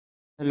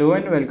Hello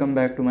and welcome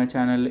back to my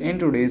channel. In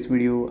today's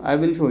video, I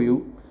will show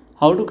you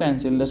how to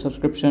cancel the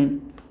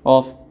subscription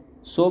of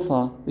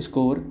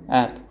Sofascore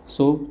app.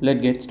 So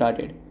let's get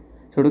started.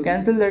 So to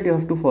cancel that, you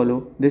have to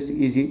follow these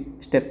easy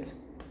steps.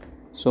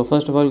 So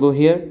first of all, go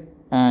here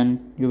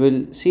and you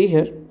will see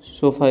here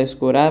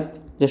Sofascore app.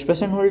 Just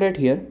press and hold it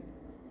here,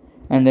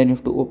 and then you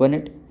have to open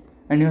it,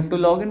 and you have to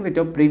log in with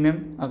your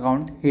premium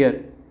account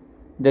here.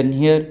 Then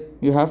here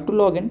you have to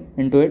log in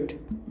into it,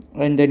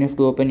 and then you have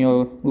to open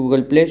your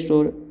Google Play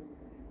Store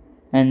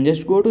and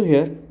just go to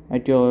here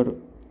at your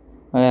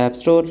app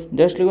store.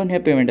 Just click on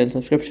here payment and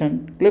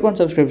subscription, click on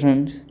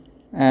subscriptions,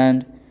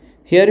 and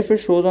here if it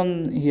shows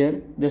on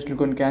here, just click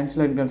on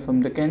cancel and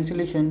confirm the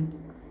cancellation,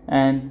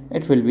 and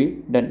it will be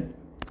done.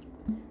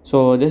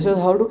 So this is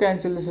how to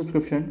cancel the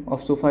subscription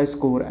of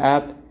Sofascore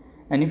app.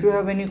 And if you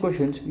have any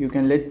questions, you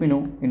can let me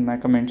know in my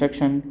comment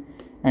section.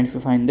 And if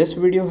you find this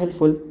video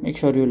helpful, make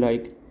sure you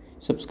like,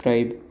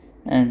 subscribe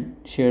and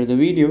share the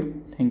video.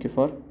 Thank you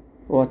for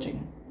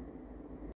watching.